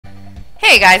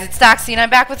Hey guys, it's Doxy and I'm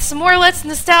back with some more Let's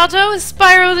Nostalgia with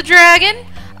Spyro the Dragon.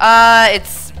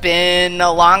 It's been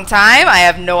a long time. I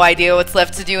have no idea what's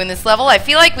left to do in this level. I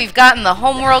feel like we've gotten the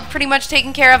homeworld pretty much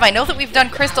taken care of. I know that we've done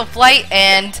Crystal Flight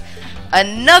and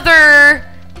another,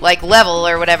 like, level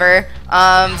or whatever.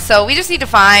 So we just need to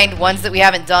find ones that we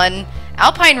haven't done.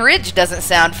 Alpine Ridge doesn't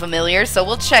sound familiar, so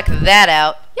we'll check that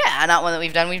out. Yeah, not one that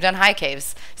we've done. We've done High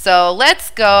Caves. So let's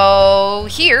go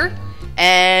here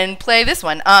and play this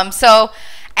one. So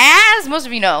as most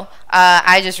of you know,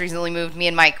 I just recently moved. Me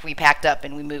and Mike, we packed up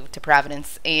and we moved to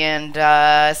Providence, and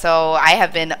so I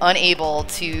have been unable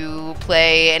to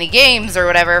play any games or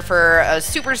whatever for a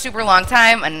super long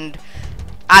time, and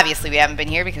obviously we haven't been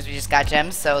here because we just got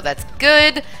gems, so that's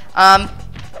good.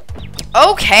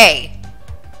 Okay,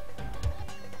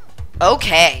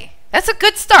 that's a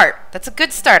good start. That's a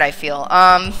good start, I feel.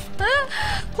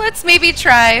 Let's maybe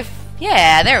try.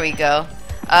 Yeah, there we go.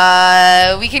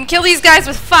 We can kill these guys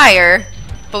with fire,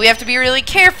 but we have to be really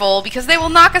careful because they will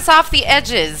knock us off the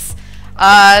edges.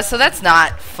 So that's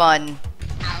not fun.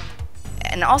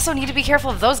 And also need to be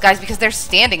careful of those guys because they're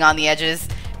standing on the edges.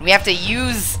 And we have to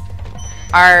use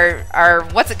our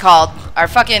what's it called? Our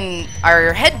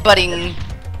headbutting.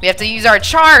 We have to use our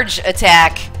charge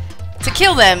attack to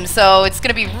kill them. So it's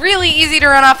gonna be really easy to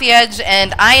run off the edge,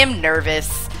 and I am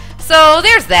nervous. So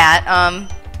there's that.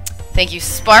 Thank you,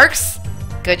 Sparks.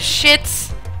 Good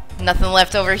shit. Nothing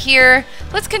left over here.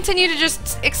 Let's continue to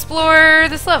just explore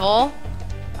this level.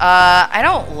 I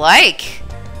don't like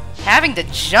having to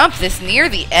jump this near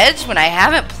the edge when I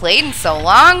haven't played in so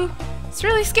long. It's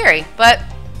really scary, but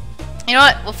you know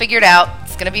what? We'll figure it out.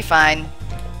 It's gonna be fine.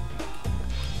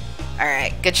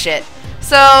 Alright, good shit.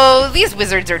 So, these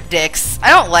wizards are dicks. I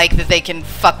don't like that they can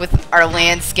fuck with our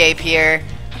landscape here.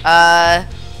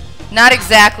 Not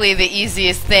exactly the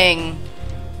easiest thing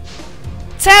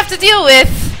to have to deal with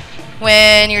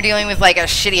when you're dealing with like a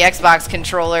shitty Xbox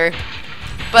controller.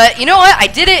 But you know what? I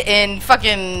did it in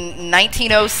fucking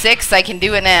 1906. I can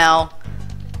do it now.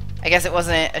 I guess it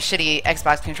wasn't a shitty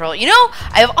Xbox controller. You know,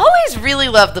 I've always really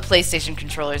loved the PlayStation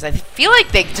controllers. I feel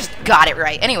like they just got it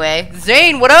right. Anyway,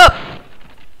 Zane, what up?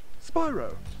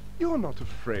 Spyro, you're not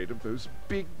afraid of those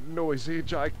big, noisy,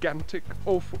 gigantic,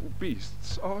 awful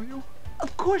beasts, are you?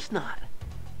 Of course not.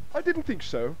 I didn't think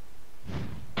so.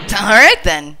 Alright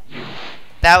then.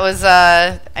 That was,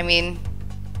 I mean,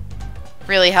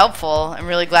 really helpful. I'm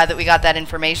really glad that we got that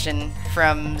information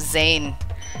from Zane,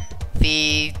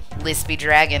 the lispy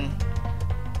dragon.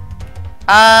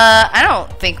 I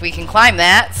don't think we can climb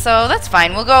that, so that's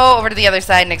fine. We'll go over to the other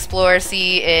side and explore,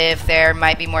 see if there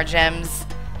might be more gems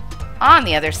on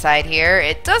the other side here.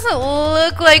 It doesn't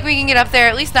look like we can get up there,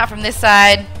 at least not from this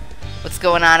side. What's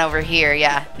going on over here?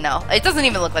 Yeah, no. It doesn't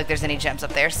even look like there's any gems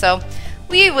up there, so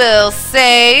we will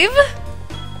save.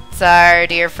 It's our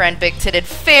dear friend Big-Titted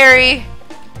Fairy.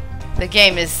 The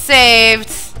game is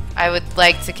saved. I would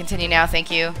like to continue now, thank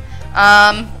you.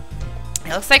 It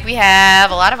looks like we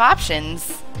have a lot of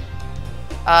options.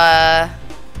 We're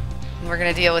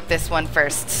gonna deal with this one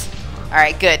first.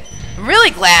 Alright, good. I'm really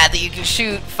glad that you can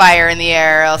shoot fire in the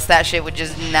air, or else that shit would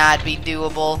just not be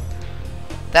doable.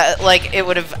 That, like, I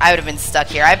would have been stuck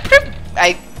here.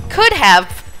 I could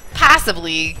have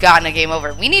possibly gotten a game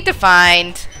over. We need to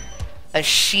find a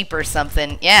sheep or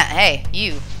something. Yeah, hey,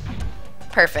 you.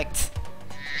 Perfect.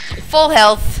 Full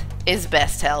health is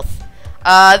best health.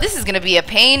 This is gonna be a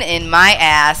pain in my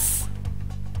ass.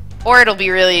 Or it'll be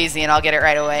really easy and I'll get it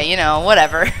right away. You know,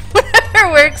 whatever. Whatever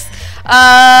works.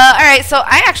 Alright, so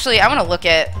I want to look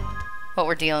at what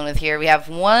we're dealing with here. We have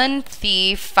 1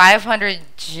 thief, 500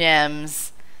 gems,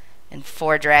 and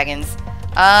 4 dragons.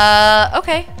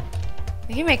 Okay.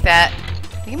 We can make that.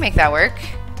 We can make that work.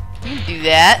 We can do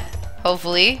that.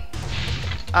 Hopefully.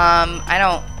 I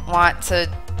don't want to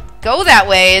go that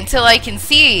way until I can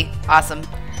see. Awesome.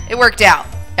 It worked out.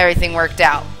 Everything worked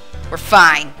out. We're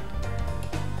fine.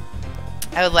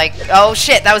 I would like... Oh,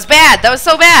 shit. That was bad. That was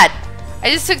so bad. I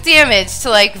just took damage to,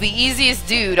 like, the easiest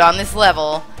dude on this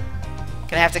level.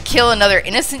 Gonna have to kill another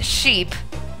innocent sheep.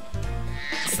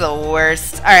 It's the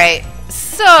worst. Alright,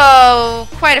 so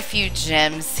quite a few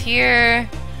gems here.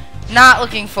 Not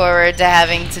looking forward to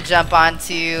having to jump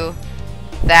onto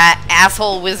that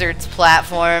asshole wizard's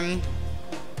platform.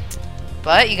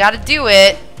 But you gotta do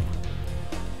it.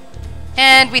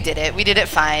 And we did it. We did it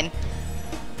fine.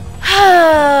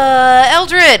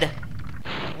 Eldred!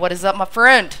 What is up, my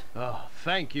friend? Oh,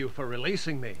 thank you for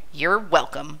releasing me. You're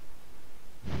welcome.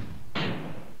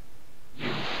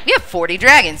 We have 40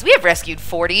 dragons. We have rescued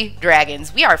 40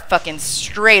 dragons. We are fucking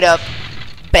straight up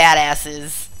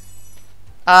badasses.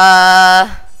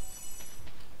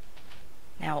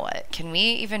 Now what? Can we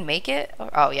even make it?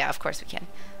 Oh, yeah, of course we can.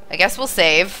 I guess we'll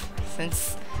save,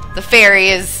 since the fairy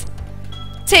is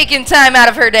taking time out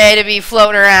of her day to be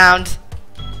floating around.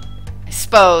 I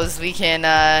suppose we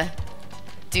can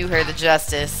do her the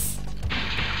justice.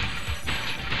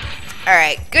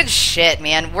 Alright, good shit,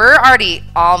 man. We're already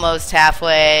almost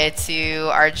halfway to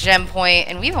our gem point,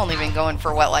 and we've only been going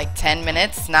for, what, like 10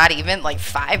 minutes? Not even, like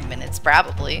 5 minutes,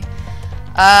 probably.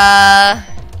 I'd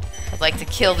like to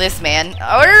kill this man,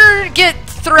 or get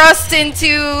thrust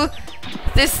into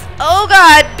this, oh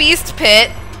god, beast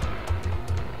pit.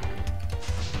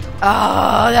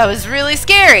 Oh, that was really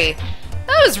scary.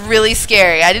 That was really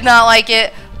scary. I did not like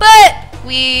it, but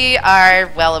we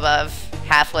are well above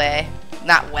halfway.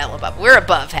 Not well above. We're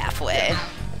above halfway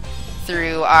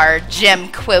through our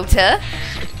gem quota.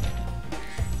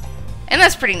 And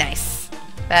that's pretty nice.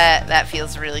 That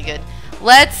feels really good.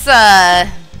 Let's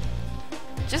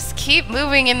just keep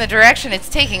moving in the direction it's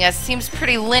taking us. Seems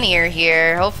pretty linear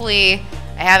here. Hopefully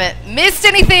I haven't missed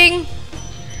anything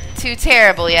too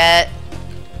terrible yet.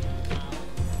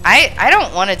 I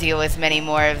don't want to deal with many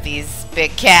more of these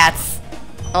big cats.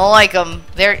 I don't like them.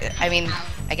 I mean,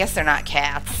 I guess they're not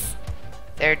cats.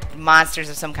 They're monsters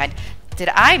of some kind. Did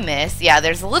I miss? Yeah,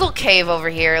 there's a little cave over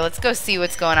here. Let's go see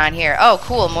what's going on here. Oh,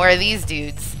 cool. More of these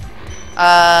dudes.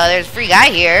 There's a free guy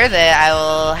here that I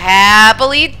will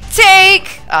happily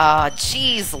take. Oh,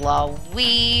 jeez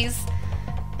Louise.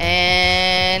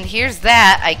 And here's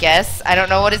that, I guess. I don't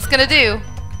know what it's gonna do.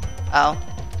 Oh.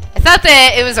 I thought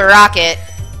that it was a rocket.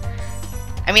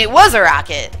 I mean, it was a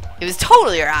rocket. It was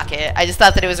totally a rocket. I just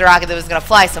thought that it was a rocket that was gonna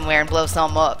fly somewhere and blow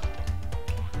something up.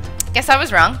 Guess I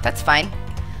was wrong. That's fine.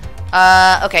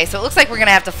 Okay, so it looks like we're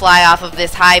gonna have to fly off of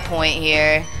this high point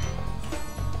here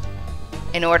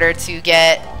in order to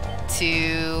get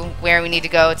to where we need to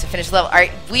go to finish the level.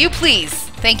 Alright, will you please?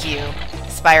 Thank you,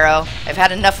 Spyro. I've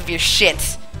had enough of your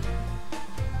shit.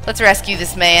 Let's rescue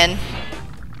this man.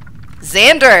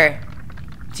 Xander!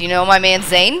 Do you know my man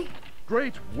Zane?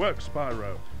 Great work,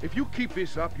 Spyro. If you keep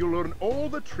this up, you'll learn all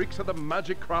the tricks of the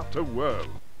magic crafter world.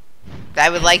 I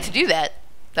would like to do that.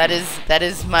 That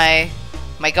is my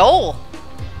goal.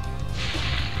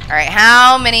 Alright,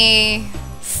 how many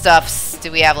stuffs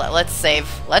do we have left? Let's save.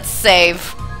 Let's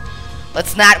save.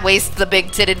 Let's not waste the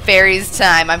big-titted fairy's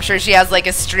time. I'm sure she has like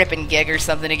a stripping gig or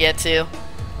something to get to.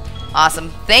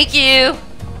 Awesome. Thank you.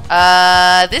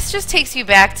 This just takes you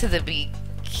back to the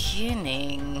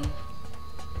beginning.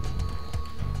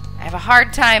 I have a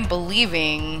hard time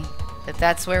believing that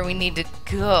that's where we need to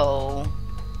go.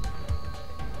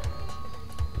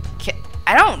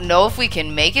 I don't know if we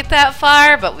can make it that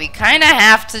far, but we kind of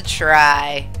have to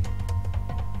try.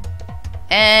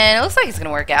 And it looks like it's going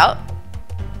to work out.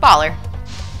 Baller.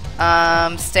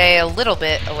 Stay a little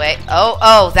bit away.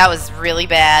 Oh, that was really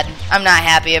bad. I'm not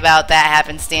happy about that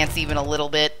happenstance even a little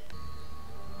bit.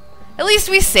 At least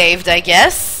we saved, I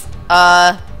guess.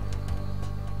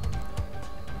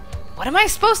 What am I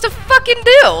supposed to fucking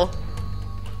do?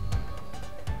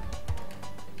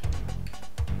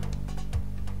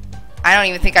 I don't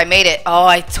even think I made it. Oh,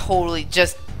 I totally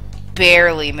just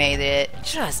barely made it.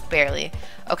 Just barely.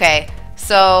 Okay,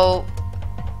 so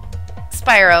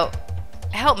Spyro,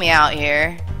 help me out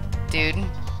here, dude.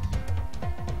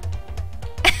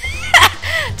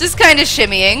 Just kind of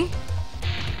shimmying.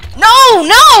 No,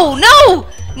 no, no,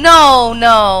 no,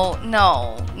 no,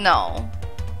 no, no,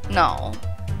 no.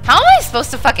 How am I supposed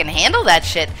to fucking handle that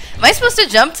shit? Am I supposed to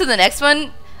jump to the next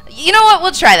one? You know what?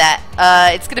 We'll try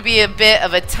that. It's gonna be a bit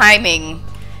of a timing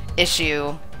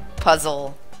issue,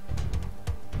 puzzle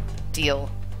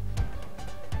deal.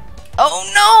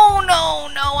 Oh no, no,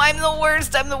 no! I'm the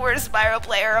worst Spyro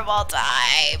player of all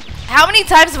time. How many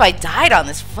times have I died on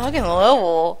this fucking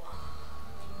level?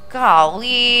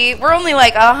 Golly, we're only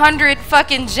like 100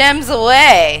 fucking gems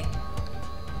away.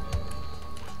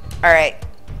 All right.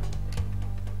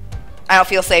 I don't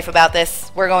feel safe about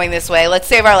this. We're going this way. Let's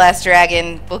save our last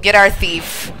dragon. We'll get our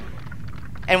thief.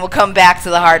 And we'll come back to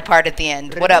the hard part at the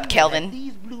end. What up, Kelvin?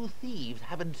 These blue thieves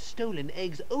haven't stolen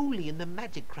eggs only in the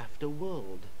magic crafter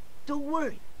world. Don't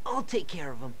worry. I'll take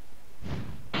care of them.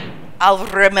 I'll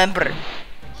remember.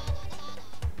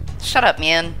 Shut up,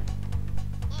 man.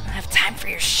 I don't have time for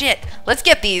your shit. Let's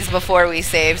get these before we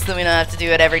save so we don't have to do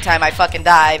it every time I fucking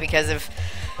die, because if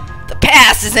the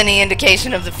past is any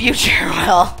indication of the future,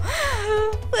 well,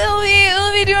 we'll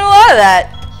be doing a lot of that.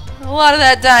 A lot of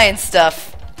that dying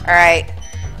stuff. Alright,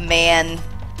 man.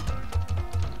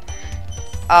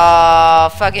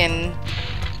 Fucking...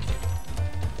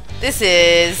 This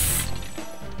is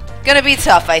gonna be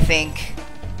tough, I think.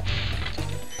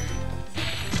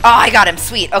 Oh, I got him.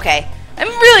 Sweet. Okay. I'm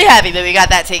really happy that we got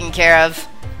that taken care of.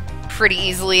 pretty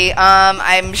easily.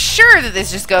 I'm sure that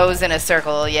this just goes in a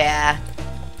circle. Yeah.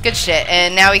 Good shit.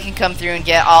 And now we can come through and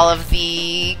get all of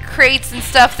the crates and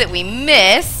stuff that we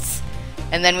missed.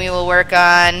 And then we will work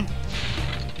on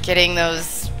getting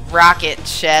those rocket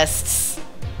chests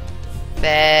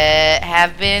that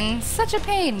have been such a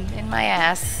pain in my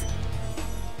ass.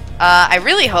 I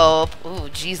really hope... Ooh,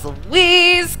 jeez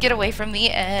Louise! Get away from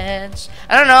the edge.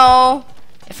 I don't know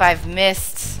if I've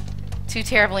missed too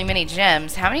terribly many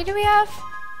gems. How many do we have?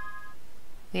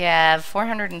 We have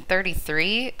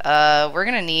 433. We're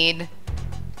gonna need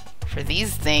for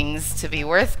these things to be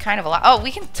worth kind of a lot. Oh,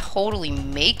 we can totally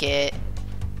make it.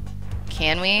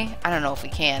 Can we? I don't know if we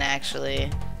can,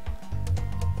 actually.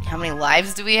 How many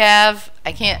lives do we have?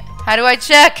 I can't... How do I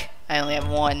check? I only have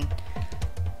one.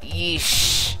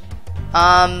 Yeesh.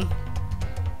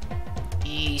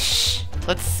 Yeesh.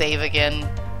 Let's save again.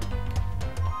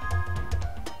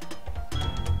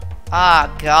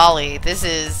 Ah, golly. This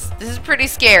is pretty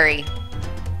scary.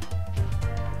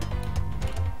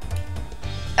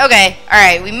 Okay,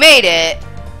 alright, we made it.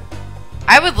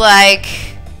 I would like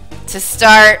to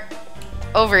start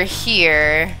over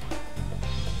here.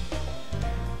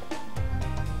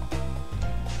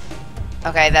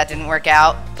 Okay, that didn't work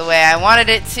out the way I wanted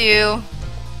it to.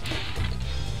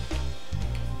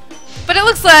 But it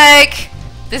looks like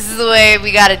this is the way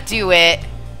we gotta do it.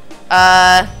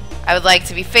 I would like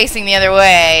to be facing the other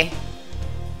way.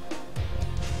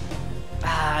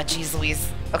 Ah, jeez Louise.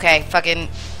 Okay, fucking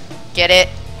get it.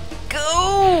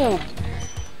 Go!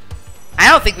 I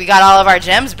don't think we got all of our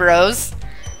gems, bros.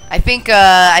 I think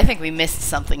we missed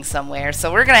something somewhere.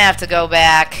 So we're gonna have to go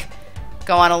back,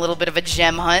 go on a little bit of a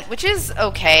gem hunt, which is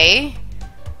okay,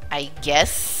 I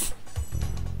guess.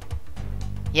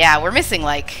 Yeah, we're missing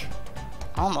like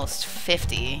almost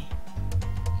 50.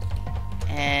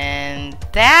 And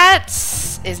that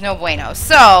is no bueno.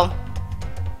 So,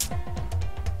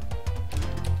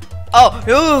 oh,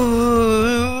 God,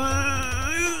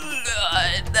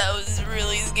 that was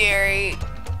really scary.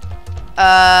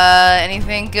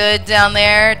 Anything good down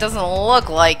there? It doesn't look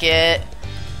like it.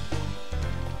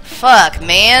 Fuck,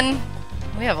 man.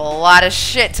 We have a lot of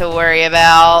shit to worry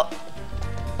about.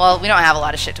 Well, we don't have a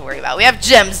lot of shit to worry about. We have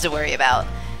gems to worry about.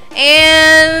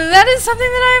 And that is something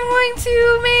that I'm going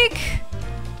to make,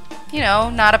 you know,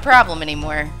 not a problem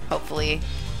anymore, hopefully.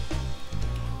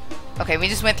 Okay, we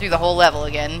just went through the whole level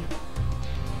again.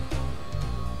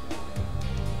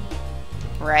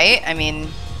 Right? I mean,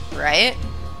 right?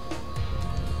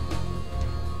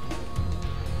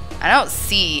 I don't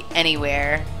see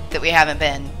anywhere that we haven't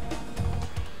been.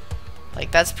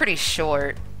 Like, that's pretty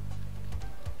short.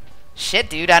 Shit,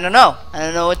 dude, I don't know. I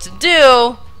don't know what to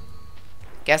do.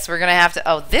 Guess we're gonna have to...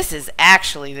 Oh, this is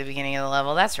actually the beginning of the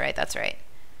level. That's right, that's right.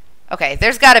 Okay,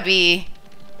 there's gotta be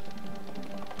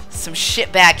some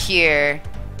shit back here.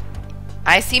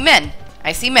 I see men.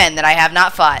 I see men that I have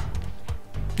not fought.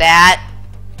 That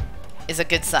is a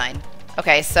good sign.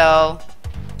 Okay, so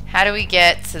how do we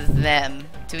get to them?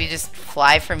 Do we just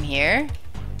fly from here?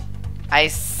 I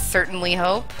certainly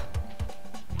hope.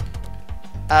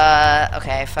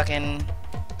 Okay, fucking...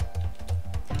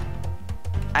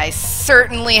 I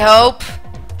certainly hope.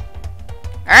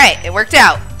 Alright, it worked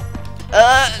out.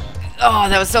 Oh,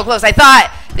 that was so close. I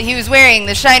thought that he was wearing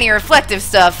the shiny reflective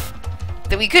stuff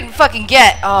that we couldn't fucking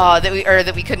get. Oh,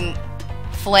 that we couldn't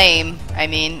flame. I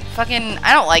mean, fucking,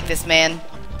 I don't like this man.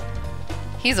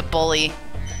 He's a bully.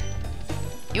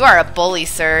 You are a bully,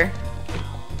 sir.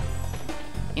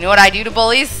 You know what I do to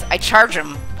bullies? I charge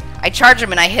them. I charge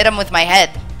them and I hit them with my head.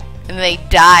 And they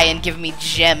die and give me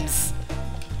gems.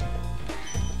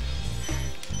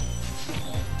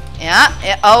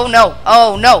 Yeah. Oh, no.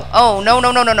 Oh, no. Oh, no,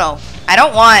 no, no, no, no. I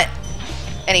don't want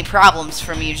any problems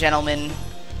from you, gentlemen.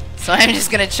 So I'm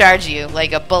just going to charge you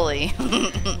like a bully.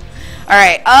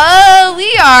 Alright.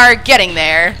 We are getting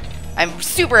there. I'm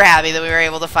super happy that we were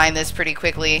able to find this pretty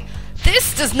quickly.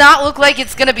 This does not look like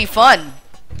it's going to be fun.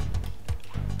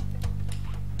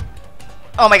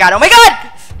 Oh, my God. Oh, my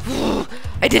God.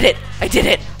 I did it. I did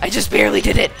it. I just barely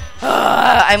did it.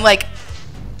 I'm like,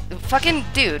 fucking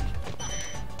dude.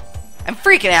 I'm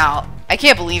freaking out. I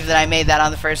can't believe that I made that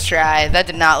on the first try. That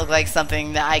did not look like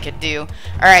something that I could do.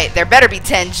 Alright, there better be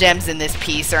 10 gems in this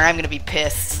piece or I'm going to be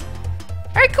pissed.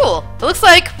 Alright, cool. It looks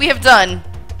like we have done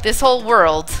this whole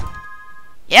world.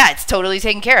 Yeah, it's totally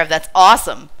taken care of. That's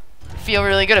awesome. I feel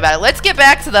really good about it. Let's get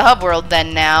back to the hub world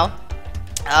then now.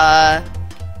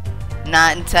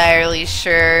 Not entirely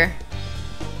sure.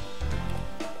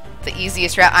 The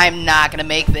easiest route. I'm not going to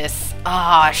make this.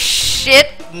 Ah,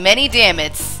 shit. Many damn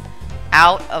it's.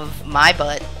 Out of my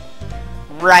butt.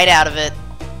 Right out of it.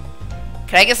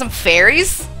 Can I get some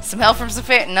fairies? Some help from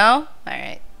Spyro? No?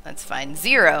 Alright, that's fine.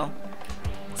 0.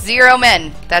 0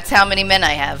 men. That's how many men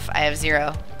I have. I have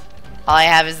 0. All I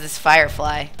have is this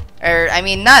firefly. Or, I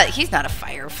mean, he's not a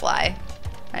firefly.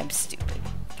 I'm stupid.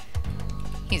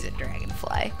 He's a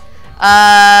dragonfly.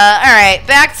 Alright,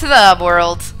 back to the hub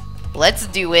world. Let's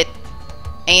do it.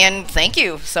 And thank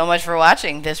you so much for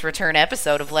watching this return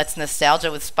episode of Let's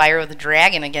Nostalgia with Spyro the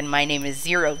Dragon. Again, my name is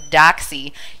Zero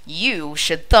Doxy. You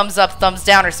should thumbs up, thumbs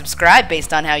down, or subscribe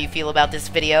based on how you feel about this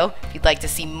video. If you'd like to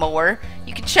see more,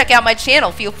 you can check out my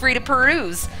channel. Feel free to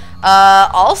peruse.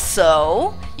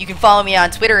 Also, you can follow me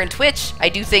on Twitter and Twitch. I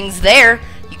do things there.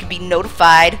 You can be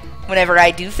notified whenever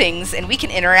I do things, and we can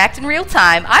interact in real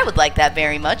time. I would like that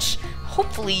very much.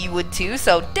 Hopefully you would too,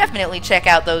 so definitely check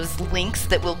out those links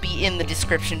that will be in the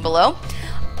description below.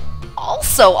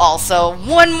 Also,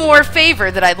 one more favor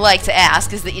that I'd like to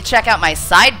ask is that you check out my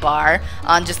sidebar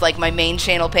on just like my main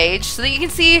channel page so that you can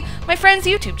see my friends'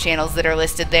 YouTube channels that are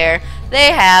listed there.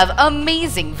 They have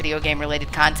amazing video game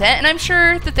related content, and I'm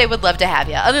sure that they would love to have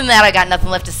you. Other than that, I got nothing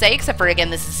left to say except for, again,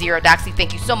 this is Zero Doxy.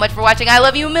 Thank you so much for watching. I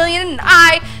love you a million, and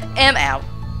I am out.